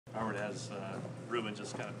Howard has Reuben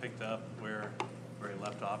just kind of picked up where he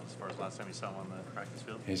left off as far as last time you saw him on the practice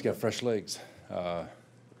field? He's got fresh legs.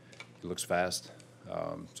 He looks fast,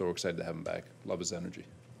 so we're excited to have him back. Love his energy.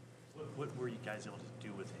 What were you guys able to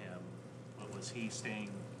do with him? What was he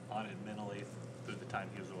staying on it mentally through the time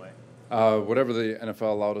he was away? Whatever the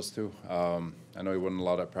NFL allowed us to. I know he wasn't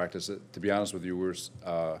allowed at practice. To be honest with you, we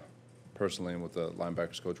were personally and with the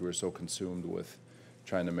linebackers coach, we were so consumed with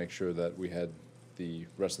trying to make sure that we had the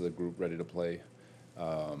rest of the group ready to play.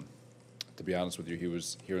 To be honest with you, he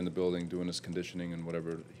was here in the building doing his conditioning and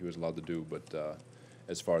whatever he was allowed to do, but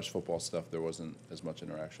as far as football stuff, there wasn't as much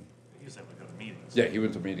interaction. He was able to go to meetings. Yeah, he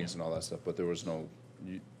went to meetings and all that stuff, but there was no,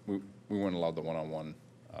 we weren't allowed the one-on-one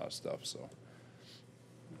stuff, so.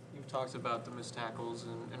 You've talked about the missed tackles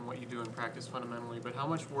and what you do in practice fundamentally, but how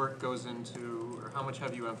much work goes into, or how much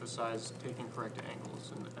have you emphasized taking correct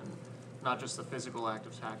angles and not just the physical act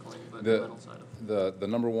of tackling, but the mental side of it? The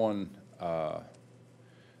number one,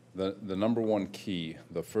 the number one key,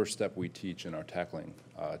 the first step we teach in our tackling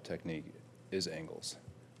technique is angles,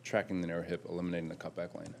 tracking the narrow hip, eliminating the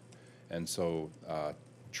cutback lane. And so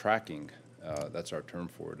tracking, that's our term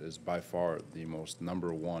for it, is by far the most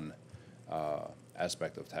number one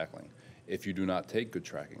aspect of tackling. If you do not take good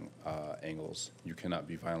tracking angles, you cannot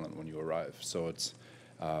be violent when you arrive. So it's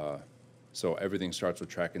so everything starts with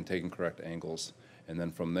tracking, taking correct angles, and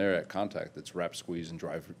then from there at contact, it's wrap, squeeze, and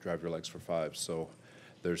drive your legs for five. So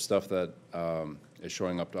there's stuff that is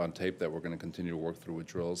showing up on tape that we're going to continue to work through with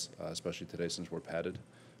drills, especially today since we're padded.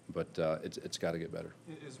 But it's got to get better.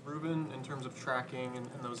 Is Reuben, in terms of tracking and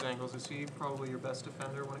those angles, is he probably your best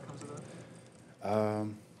defender when it comes to that?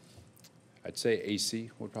 I'd say AC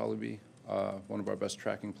would probably be one of our best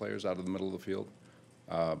tracking players out of the middle of the field.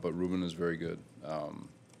 But Reuben is very good.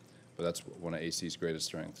 But that's one of AC's greatest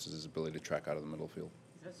strengths, is his ability to track out of the middle field.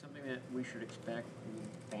 Is that something that we should expect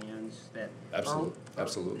from fans? That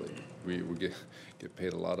Absolutely. We get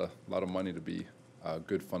paid a lot of money to be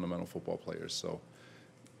good fundamental football players. So,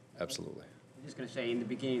 absolutely. I'm just going to say, in the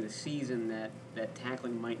beginning of the season, that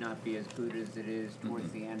tackling might not be as good as it is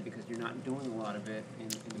towards the end because you're not doing a lot of it in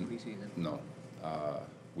the preseason. No.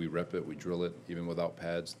 We rep it, we drill it, even without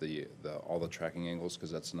pads. All the tracking angles, because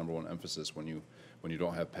that's the number one emphasis. When you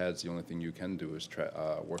don't have pads, the only thing you can do is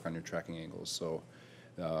work on your tracking angles. So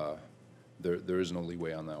there is no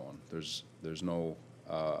leeway on that one. There's no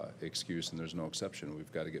excuse and there's no exception.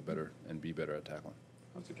 We've got to get better and be better at tackling.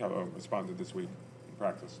 How's Akello responded this week in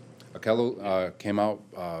practice? Akello came out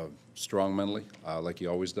strong mentally, like he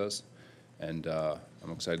always does, and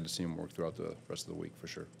I'm excited to see him work throughout the rest of the week for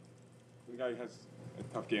sure. The guy has a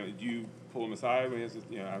tough game. Do you pull him aside when he has,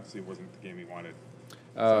 obviously it wasn't the game he wanted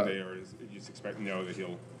Sunday, or you just expect to know that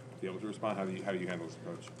he'll be able to respond? How do you handle this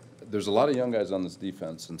approach? There's a lot of young guys on this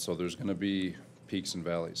defense, and so there's going to be peaks and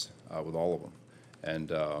valleys with all of them,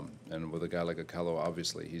 and with a guy like Akello,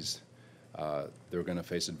 obviously they're going to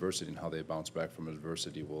face adversity, and how they bounce back from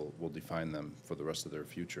adversity will define them for the rest of their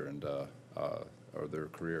future and or their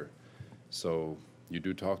career. So you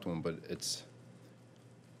do talk to them, but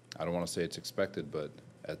I don't want to say it's expected, but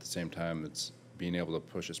at the same time, it's being able to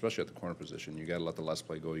push, especially at the corner position. You got to let the last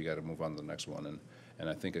play go. You got to move on to the next one, and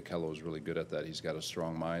I think Akello is really good at that. He's got a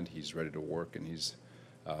strong mind. He's ready to work, and he's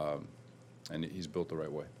built the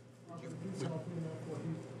right way.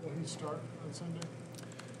 Will he start on Sunday?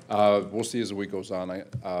 We'll see as the week goes on.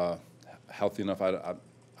 Healthy enough, I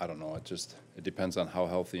don't know. It depends on how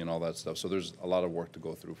healthy and all that stuff. So there's a lot of work to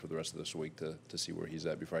go through for the rest of this week to see where he's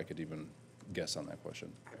at before I could even guess on that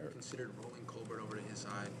question. Have you considered rolling Colbert over to his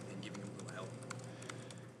side and giving him a little help?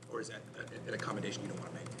 Or is that an accommodation you don't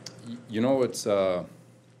want to make? You know,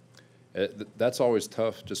 that's always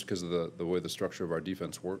tough just because of the way the structure of our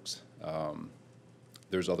defense works.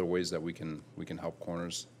 There's other ways that we can help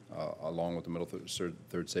corners along with the middle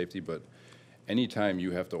third safety, but anytime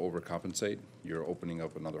you have to overcompensate, you're opening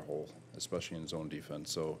up another hole, especially in zone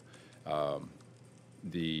defense. So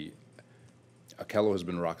Akello has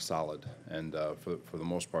been rock solid, and for the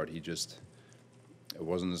most part, it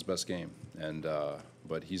wasn't his best game, and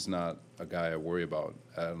but he's not a guy I worry about.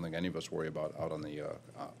 I don't think any of us worry about out on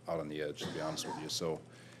the edge, to be honest with you. So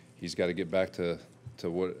he's got to get back to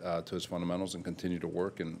his fundamentals and continue to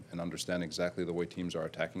work and understand exactly the way teams are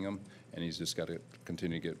attacking him, and he's just got to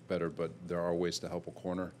continue to get better. But there are ways to help a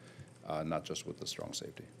corner, not just with the strong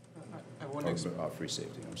safety. Free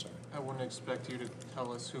safety, I'm sorry. I wouldn't expect you to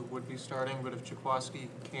tell us who would be starting, but if Jaquaski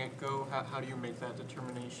can't go, how do you make that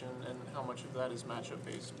determination, and how much of that is matchup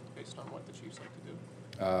based on what the Chiefs like to do?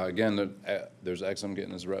 Again, there's Exum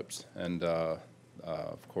getting his reps, and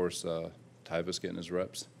of course Tyvis getting his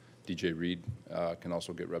reps. DJ Reed can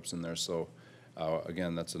also get reps in there. So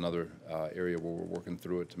Again, that's another area where we're working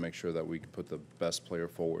through it to make sure that we can put the best player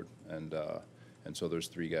forward. And so there's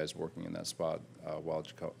 3 guys working in that spot while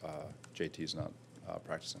JT's not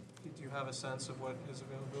practicing. Do you have a sense of what his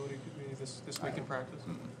availability could be this week in practice?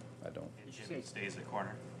 I don't. And Jimmy stays at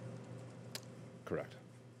corner. Correct.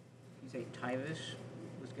 You say Tyvis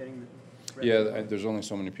was getting the. Yeah, there's only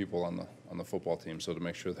so many people on the football team, so to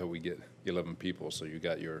make sure that we get 11 people, so you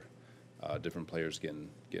got your different players getting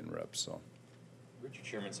reps. So. Richard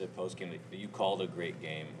Sherman said post-game that you called a great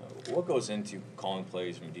game. What goes into calling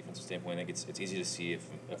plays from a defensive standpoint? I think it's easy to see if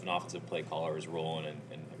an offensive play caller is rolling and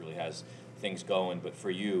really has things going. But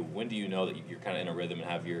for you, when do you know that you're kind of in a rhythm and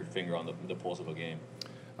have your finger on the pulse of a game?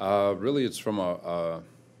 Really, it's from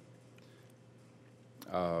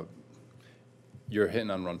you're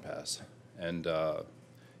hitting on run pass, and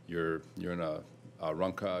you're in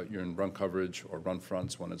you're in run coverage or run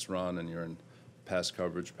fronts when it's run, and you're in pass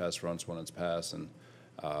coverage, pass fronts when it's pass, and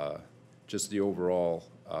just the overall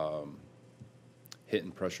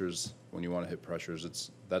hitting pressures when you want to hit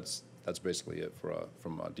pressures. That's basically it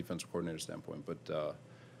from a defensive coordinator standpoint. But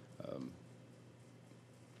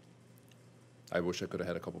I wish I could have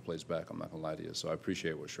had a couple plays back. I'm not gonna lie to you. So I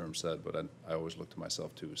appreciate what Sherm said, but I always look to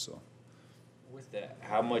myself too. So. With that,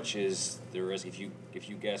 how much is the risk if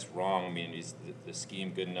you guess wrong? I mean, is the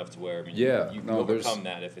scheme good enough to where I mean you can overcome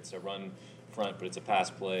that if it's a run front, but it's a pass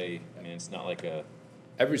play? I mean, it's not like a.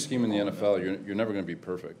 Every scheme in the NFL, you're never going to be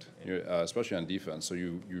perfect, especially on defense. So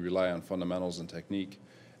you rely on fundamentals and technique,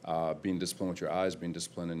 being disciplined with your eyes, being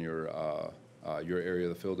disciplined in your area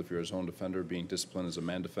of the field if you're a zone defender, being disciplined as a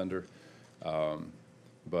man defender.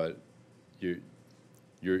 But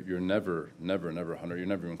you're never 100. You're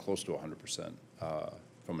never even close to 100%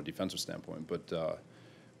 from a defensive standpoint.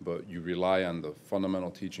 But you rely on the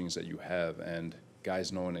fundamental teachings that you have and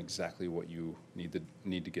guys knowing exactly what you need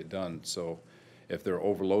to get done. So if they're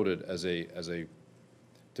overloaded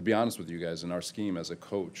to be honest with you guys, in our scheme as a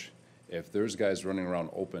coach, if there's guys running around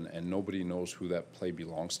open and nobody knows who that play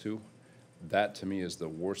belongs to, that to me is the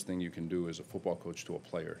worst thing you can do as a football coach to a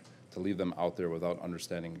player, to leave them out there without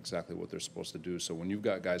understanding exactly what they're supposed to do. So when you've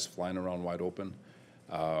got guys flying around wide open,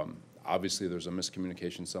 obviously there's a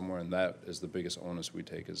miscommunication somewhere, and that is the biggest onus we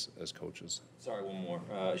take as coaches. Sorry, one more.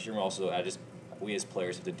 Sherman also, we as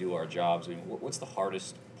players have to do our jobs. I mean, what's the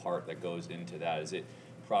hardest part that goes into that? Is it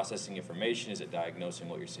processing information? Is it diagnosing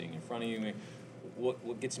what you're seeing in front of you? I mean,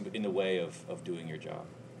 what gets in the way of doing your job?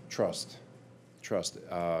 Trust.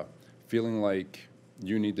 Feeling like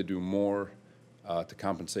you need to do more to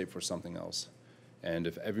compensate for something else. And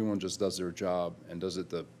if everyone just does their job and does it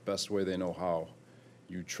the best way they know how,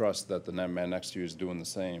 you trust that the man next to you is doing the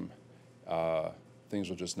same, things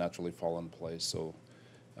will just naturally fall into place. So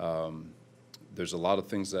there's a lot of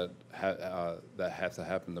things that have to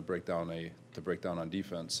happen to break down on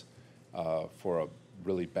defense for a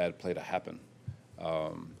really bad play to happen.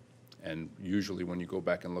 And usually when you go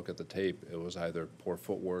back and look at the tape, it was either poor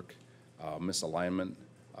footwork, misalignment,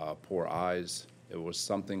 poor eyes. It was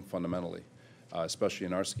something fundamentally, especially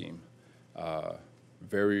in our scheme.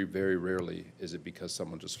 Very, very rarely is it because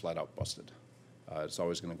someone just flat out busted. It's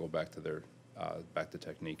always going to go back to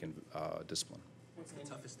technique and discipline. What's the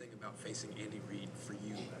toughest thing about facing Andy Reid for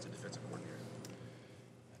you as a defensive coordinator?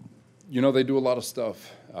 You know, they do a lot of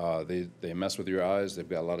stuff. They mess with your eyes. They've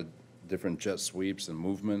got a lot of different jet sweeps and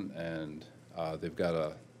movement, and they've got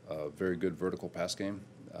a very good vertical pass game.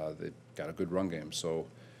 They've got a good run game. So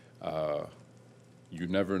you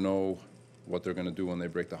never know what they're going to do when they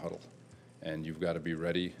break the huddle. And you've got to be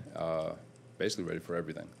ready, basically ready for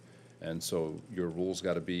everything. And so your rules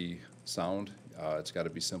got to be sound. It's got to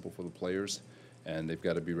be simple for the players, and they've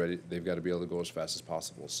got to be ready. They've got to be able to go as fast as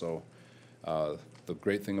possible. So the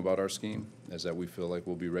great thing about our scheme is that we feel like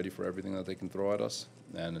we'll be ready for everything that they can throw at us,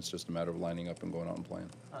 and it's just a matter of lining up and going out and playing.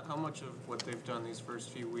 How much of what they've done these first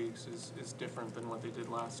few weeks is different than what they did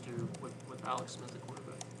last year with Alex Smith at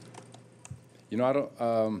quarterback? You know, I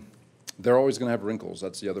don't. They're always going to have wrinkles.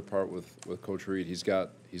 That's the other part with Coach Reid. He's going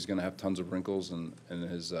to have tons of wrinkles in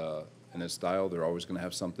his style. They're always going to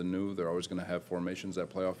have something new. They're always going to have formations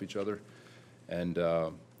that play off each other, and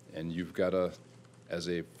you've got to, as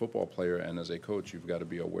a football player and as a coach, you've got to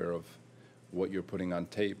be aware of what you're putting on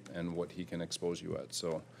tape and what he can expose you at.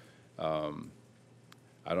 So I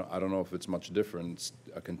don't know if it's much different. It's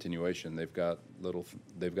a continuation. They've got little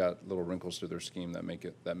wrinkles to their scheme that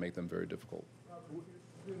make them very difficult.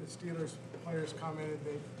 The Steelers players commented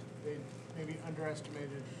they maybe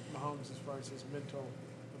underestimated Mahomes as far as his mental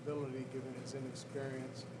ability given his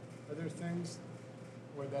inexperience. Are there things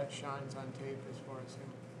where that shines on tape as far as him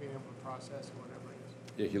being able to process whatever it is?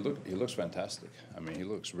 Yeah, he looks fantastic. I mean, he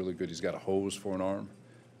looks really good. He's got a hose for an arm.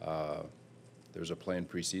 There's a play in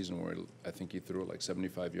preseason where I think he threw it like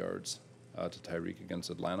 75 yards to Tyreek against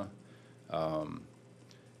Atlanta.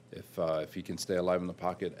 If he can stay alive in the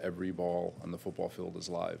pocket, every ball on the football field is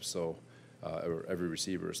live. So or every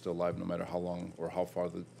receiver is still live, no matter how long or how far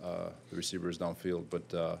the receiver is downfield.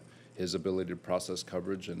 But his ability to process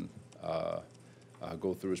coverage and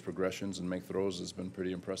go through his progressions and make throws has been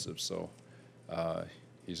pretty impressive. So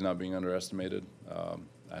he's not being underestimated.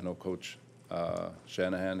 I know Coach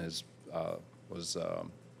Shanahan was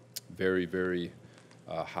very, very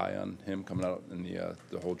high on him coming out in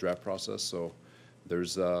the whole draft process. So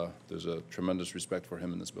there's a tremendous respect for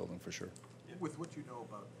him in this building for sure. With what you know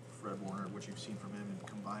about Fred Warner, what you've seen from him, and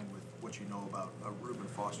combined with what you know about Reuben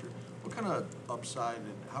Foster, what kind of upside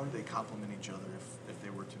and how do they complement each other if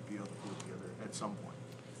they were to be on the field together at some point?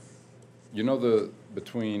 You know,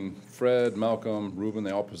 between Fred, Malcolm, Reuben,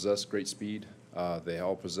 they all possess great speed. They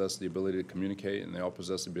all possess the ability to communicate, and they all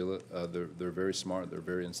possess the ability. They're very smart. They're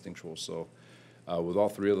very instinctual. So, with all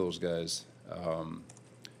three of those guys,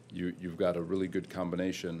 you've got a really good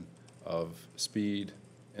combination of speed,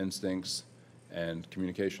 instincts, and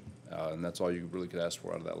communication, and that's all you really could ask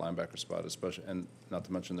for out of that linebacker spot, especially, and not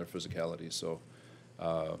to mention their physicality. So,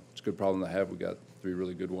 it's a good problem to have. We got three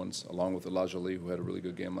really good ones, along with Elijah Lee, who had a really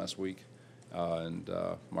good game last week. And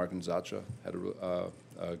Mark Nzacha had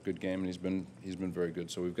a good game, and he's been very good.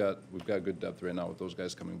 So we've got good depth right now with those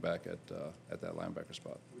guys coming back at that linebacker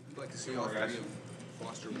spot. Would you like to see all three of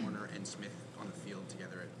Foster, Warner, and Smith on the field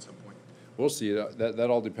together at some point? We'll see. That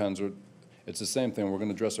all depends. It's the same thing. We're going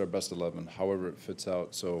to dress our best 11, however it fits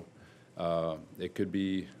out. So it could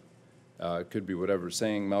be whatever.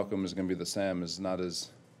 Saying Malcolm is going to be the Sam is not as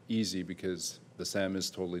easy because the Sam is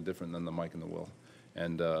totally different than the Mike and the Will.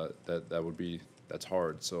 And that's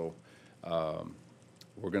hard. So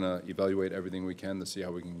we're going to evaluate everything we can to see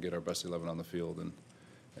how we can get our best 11 on the field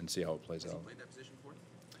and see how it plays out. Has he played that position for you?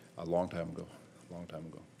 A long time ago.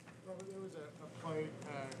 Robert, there was a play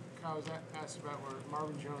Kyle was asked about where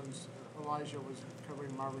Elijah was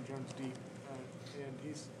covering Marvin Jones deep,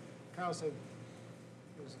 and Kyle said,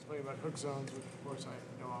 he was explaining about hook zones, which of course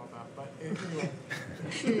I know all about. But anyway,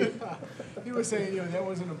 he was saying, that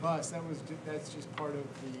wasn't a bust. That's just part of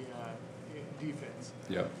the defense.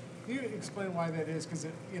 Yeah. Can you explain why that is? Because to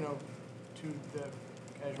the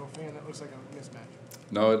casual fan, that looks like a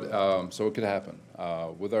mismatch. No, so it could happen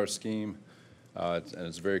with our scheme, and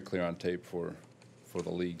it's very clear on tape for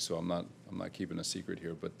the league. So I'm not keeping a secret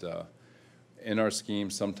here, but. In our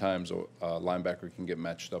scheme, sometimes a linebacker can get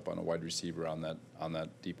matched up on a wide receiver on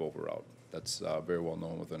that deep over route. That's very well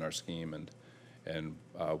known within our scheme, and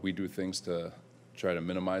we do things to try to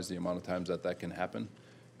minimize the amount of times that can happen.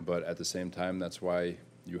 But at the same time, that's why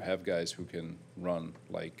you have guys who can run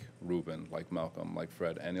like Reuben, like Malcolm, like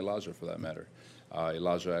Fred, and Elijah for that matter.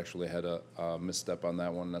 Elijah actually had a misstep on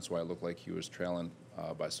that one. That's why it looked like he was trailing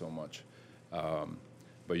by so much.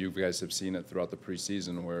 But you guys have seen it throughout the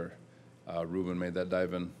preseason where Reuben made that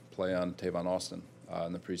dive-in play on Tavon Austin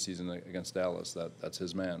in the preseason against Dallas. That's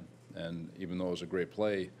his man. And even though it was a great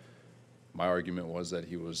play, my argument was that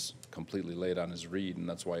he was completely late on his read, and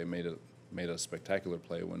that's why he made a spectacular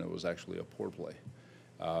play when it was actually a poor play.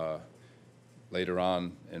 Later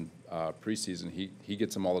on in preseason, he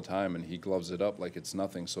gets him all the time, and he gloves it up like it's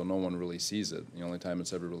nothing, so no one really sees it. The only time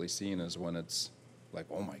it's ever really seen is when it's like,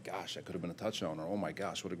 oh my gosh, that could have been a touchdown, or oh my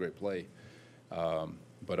gosh, what a great play.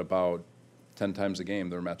 But about 10 times a game,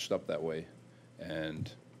 they're matched up that way.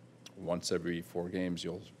 And once every 4 games,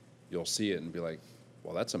 you'll see it and be like,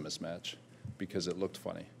 well, that's a mismatch because it looked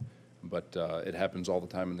funny. But it happens all the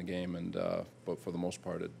time in the game, and but for the most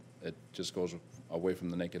part, it just goes away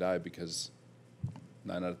from the naked eye because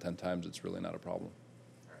 9 out of 10 times it's really not a problem.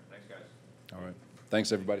 All right, thanks, guys. All right.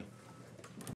 Thanks, everybody.